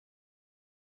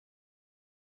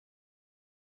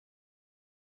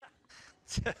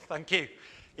Thank you.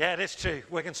 Yeah, it is true.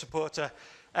 Wigan supporter.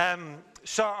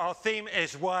 So our theme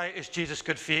is, why is Jesus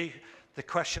good for you? The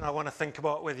question I want to think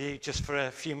about with you just for a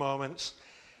few moments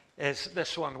is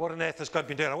this one. What on earth has God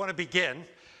been doing? I want to begin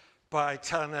by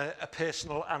telling a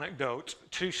personal anecdote,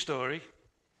 true story.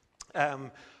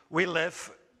 We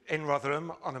live in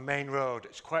Rotherham on a main road.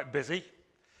 It's quite busy.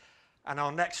 And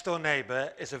our next door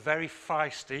neighbour is a very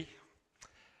feisty,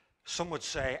 some would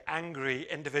say angry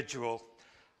individual.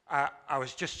 I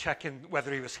was just checking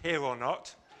whether he was here or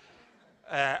not.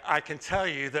 I can tell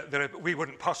you that we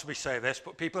wouldn't possibly say this,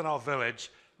 but people in our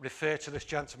village refer to this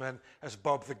gentleman as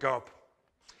Bob the Gob.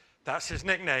 That's his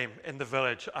nickname in the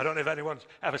village. I don't know if anyone's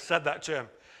ever said that to him.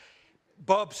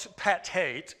 Bob's pet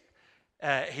hate,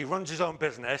 he runs his own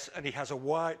business and he has a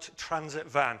white transit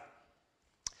van.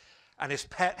 And his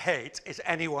pet hate is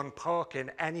anyone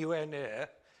parking anywhere near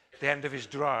the end of his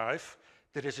drive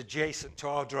that is adjacent to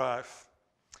our drive.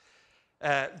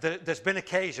 There's been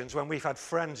occasions when we've had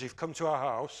friends who've come to our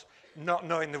house not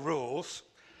knowing the rules,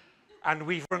 and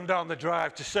we've run down the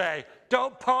drive to say,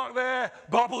 "Don't park there,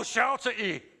 Bob will shout at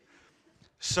you."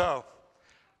 So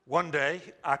one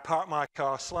day I parked my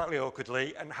car slightly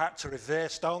awkwardly and had to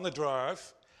reverse down the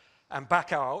drive and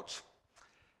back out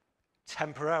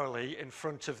temporarily in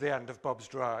front of the end of Bob's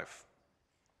drive.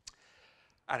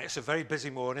 And it's a very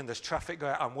busy morning, there's traffic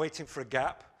going, I'm waiting for a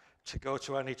gap to go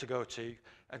to where I need to go to,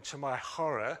 and to my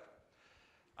horror,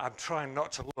 I'm trying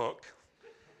not to look.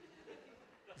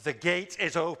 The gate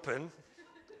is open,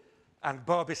 and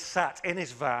Bob is sat in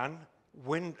his van,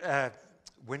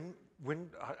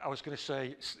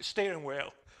 steering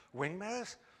wheel, wing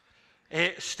mirrors?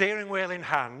 Steering wheel in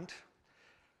hand,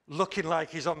 looking like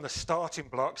he's on the starting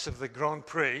blocks of the Grand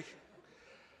Prix,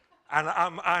 and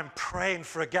I'm praying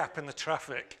for a gap in the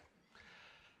traffic.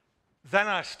 Then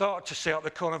I start to see out the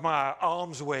corner of my eye,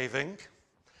 arms waving,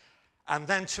 and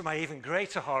then to my even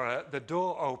greater horror, the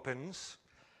door opens,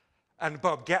 and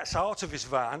Bob gets out of his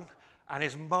van and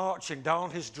is marching down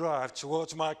his drive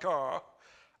towards my car,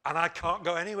 and I can't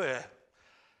go anywhere.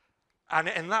 And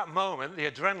in that moment, the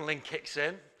adrenaline kicks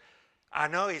in. I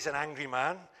know he's an angry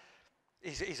man.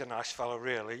 He's a nice fellow,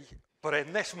 really. But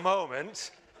in this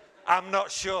moment, I'm not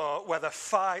sure whether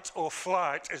fight or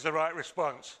flight is the right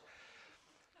response.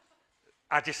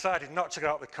 I decided not to get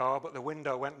out of the car, but the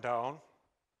window went down.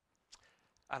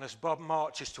 And as Bob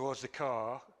marches towards the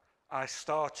car, I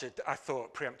thought,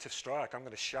 preemptive strike, I'm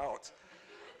going to shout.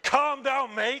 "Calm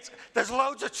down, mate. There's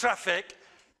loads of traffic."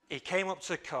 He came up to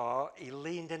the car, he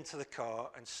leaned into the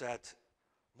car and said,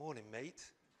 "Morning,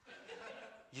 mate.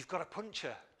 You've got a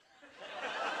puncture."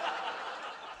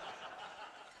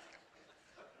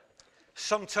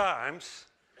 Sometimes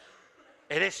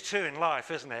it is true in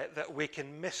life, isn't it, that we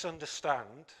can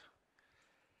misunderstand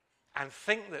and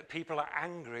think that people are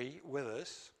angry with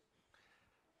us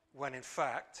when in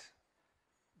fact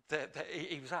that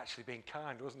he was actually being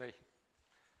kind, wasn't he?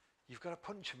 "You've got a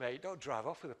puncture, mate. Don't drive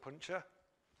off with a puncture."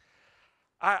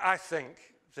 I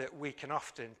think that we can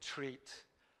often treat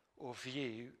or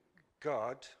view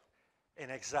God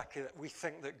in exactly that. We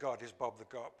think that God is Bob the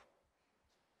Gob.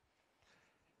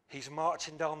 He's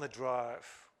marching down the drive.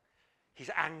 He's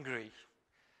angry.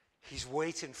 He's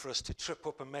waiting for us to trip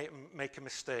up and make a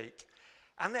mistake.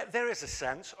 And there is a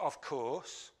sense, of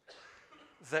course,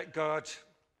 that God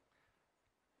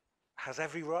has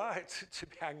every right to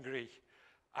be angry.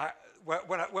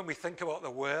 When we think about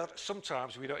the world,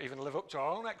 sometimes we don't even live up to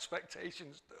our own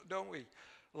expectations, don't we?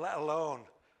 Let alone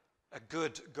a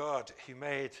good God who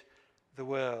made the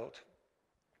world.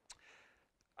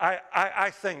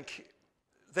 I think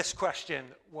this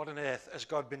question, what on earth has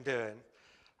God been doing?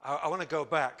 I want to go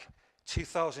back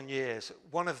 2,000 years.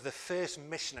 One of the first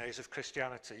missionaries of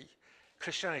Christianity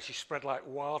spread like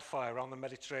wildfire around the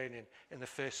Mediterranean in the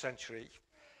first century.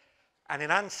 And in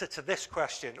answer to this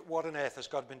question, what on earth has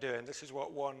God been doing? This is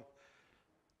what one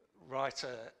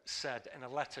writer said in a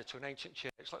letter to an ancient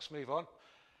church. Let's move on.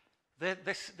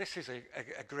 This is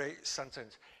a great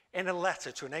sentence. In a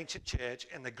letter to an ancient church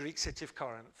in the Greek city of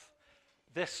Corinth,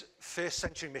 this first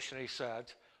century missionary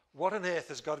said, what on earth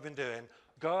has God been doing?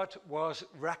 God was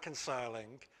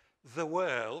reconciling the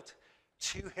world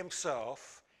to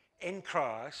himself in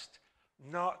Christ,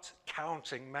 not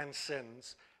counting men's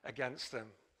sins against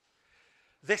them.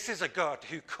 This is a God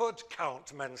who could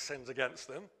count men's sins against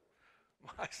them,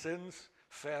 my sins,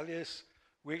 failures,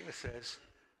 weaknesses,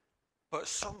 but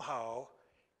somehow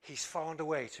he's found a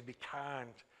way to be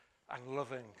kind and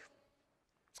loving.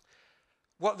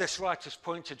 What this writer's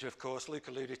pointed to, of course, Luke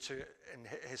alluded to in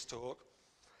his talk,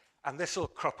 and this will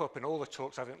crop up in all the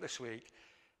talks I think this week,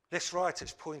 this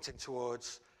writer's pointing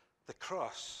towards the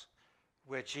cross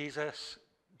where Jesus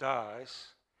dies,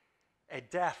 a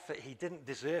death that he didn't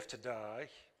deserve to die,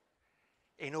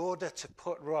 in order to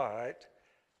put right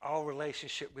our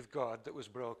relationship with God that was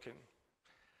broken.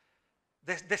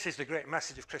 This is the great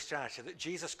message of Christianity, that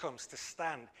Jesus comes to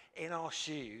stand in our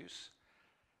shoes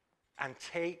and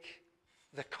take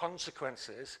the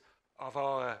consequences of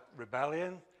our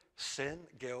rebellion, sin,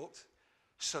 guilt,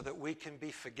 so that we can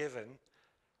be forgiven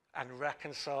and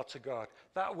reconciled to God.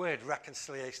 That word,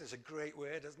 reconciliation, is a great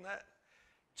word, isn't it?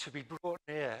 To be brought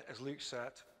near, as Luke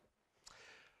said.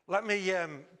 Let me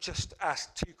just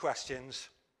ask two questions,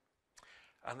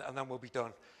 and then we'll be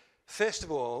done. First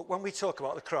of all, when we talk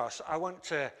about the cross, I want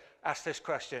to ask this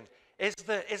question. Is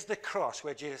the cross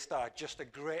where Jesus died just a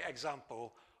great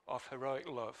example of heroic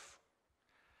love?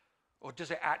 Or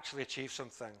does it actually achieve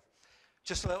something?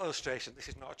 Just a little illustration. This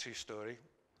is not a true story.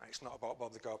 It's not about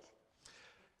Bob the Gob.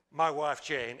 My wife,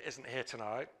 Jane, isn't here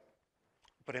tonight.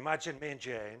 But imagine me and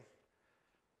Jane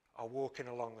are walking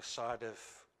along the side of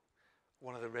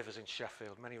one of the rivers in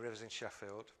Sheffield, many rivers in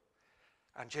Sheffield.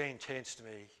 And Jane turns to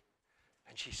me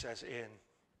and she says, Ian,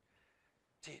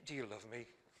 do you love me?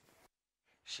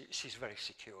 She's very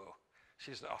secure.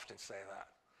 She doesn't often say that.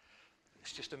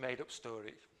 It's just a made-up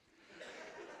story.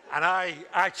 And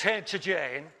I turn to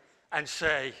Jane and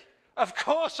say, of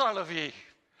course I love you.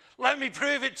 Let me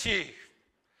prove it to you.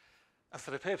 And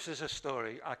for the purposes of the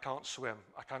story, I can't swim.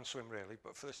 I can swim really,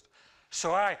 but first.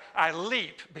 So I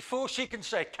leap, before she can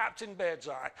say Captain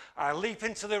Birdseye, I leap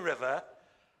into the river,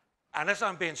 and as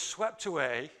I'm being swept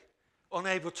away,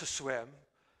 unable to swim,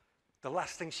 the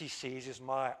last thing she sees is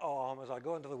my arm as I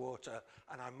go under the water,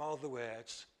 and I mouth the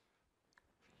words.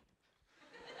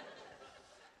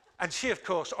 And she, of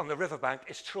course, on the riverbank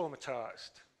is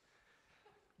traumatized,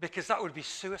 because that would be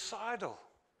suicidal.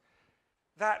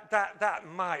 That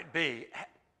might be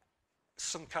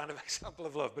some kind of example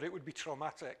of love, but it would be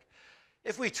traumatic.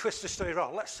 If we twist the story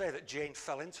around, let's say that Jane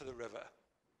fell into the river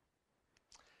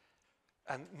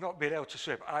and not being able to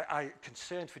swim. I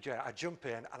concerned for Jane. I jump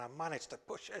in and I manage to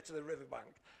push her to the riverbank,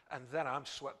 and then I'm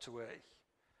swept away.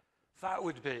 That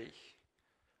would be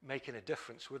making a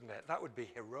difference, wouldn't it? That would be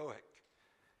heroic.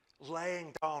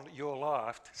 Laying down your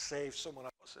life to save someone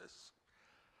else's.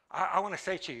 I want to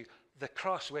say to you, the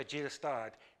cross where Jesus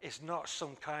died is not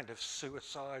some kind of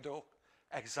suicidal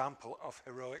example of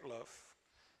heroic love.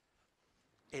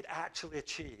 It actually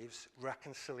achieves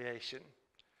reconciliation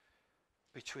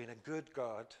between a good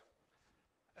God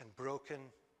and broken,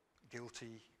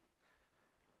 guilty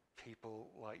people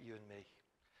like you and me.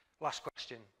 Last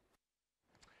question.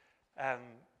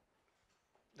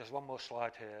 There's one more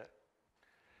slide here.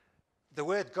 The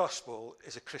word gospel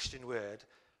is a Christian word,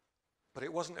 but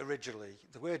it wasn't originally.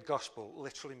 The word gospel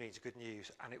literally means good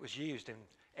news, and it was used in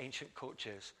ancient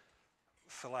cultures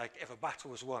for, like, if a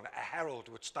battle was won, a herald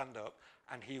would stand up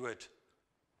and he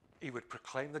would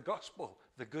proclaim the gospel,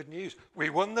 the good news. We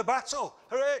won the battle,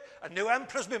 hooray! A new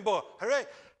emperor's been born, hooray!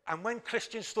 And when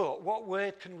Christians thought, what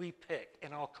word can we pick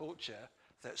in our culture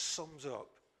that sums up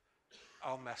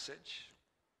our message?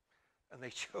 And they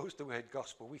chose the word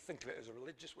gospel. We think of it as a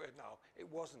religious word now.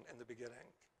 It wasn't in the beginning.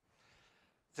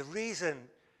 The reason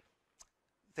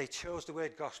they chose the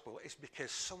word gospel is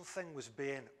because something was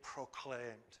being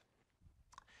proclaimed.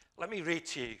 Let me read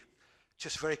to you,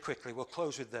 just very quickly, we'll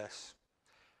close with this.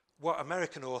 What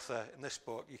American author in this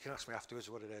book, you can ask me afterwards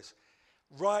what it is.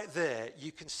 Right there,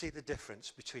 you can see the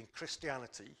difference between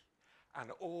Christianity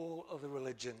and all other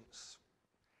religions,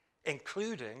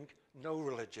 including no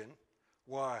religion.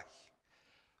 Why?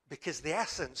 Because the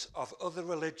essence of other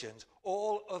religions,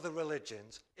 all other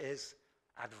religions, is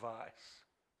advice.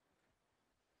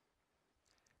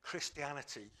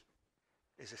 Christianity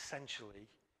is essentially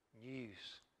news.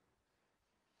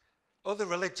 Other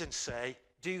religions say,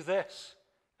 do this,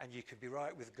 and you can be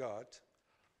right with God.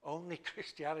 Only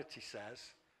Christianity says,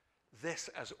 this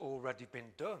has already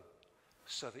been done,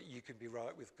 so that you can be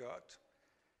right with God.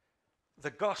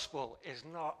 The gospel is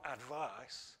not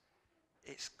advice,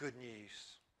 it's good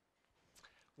news.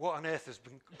 What on earth has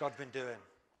God been doing?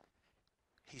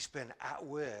 He's been at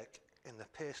work in the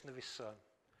person of his Son,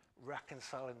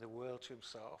 reconciling the world to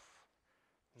himself,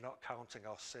 not counting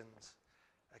our sins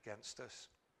against us.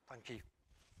 Thank you.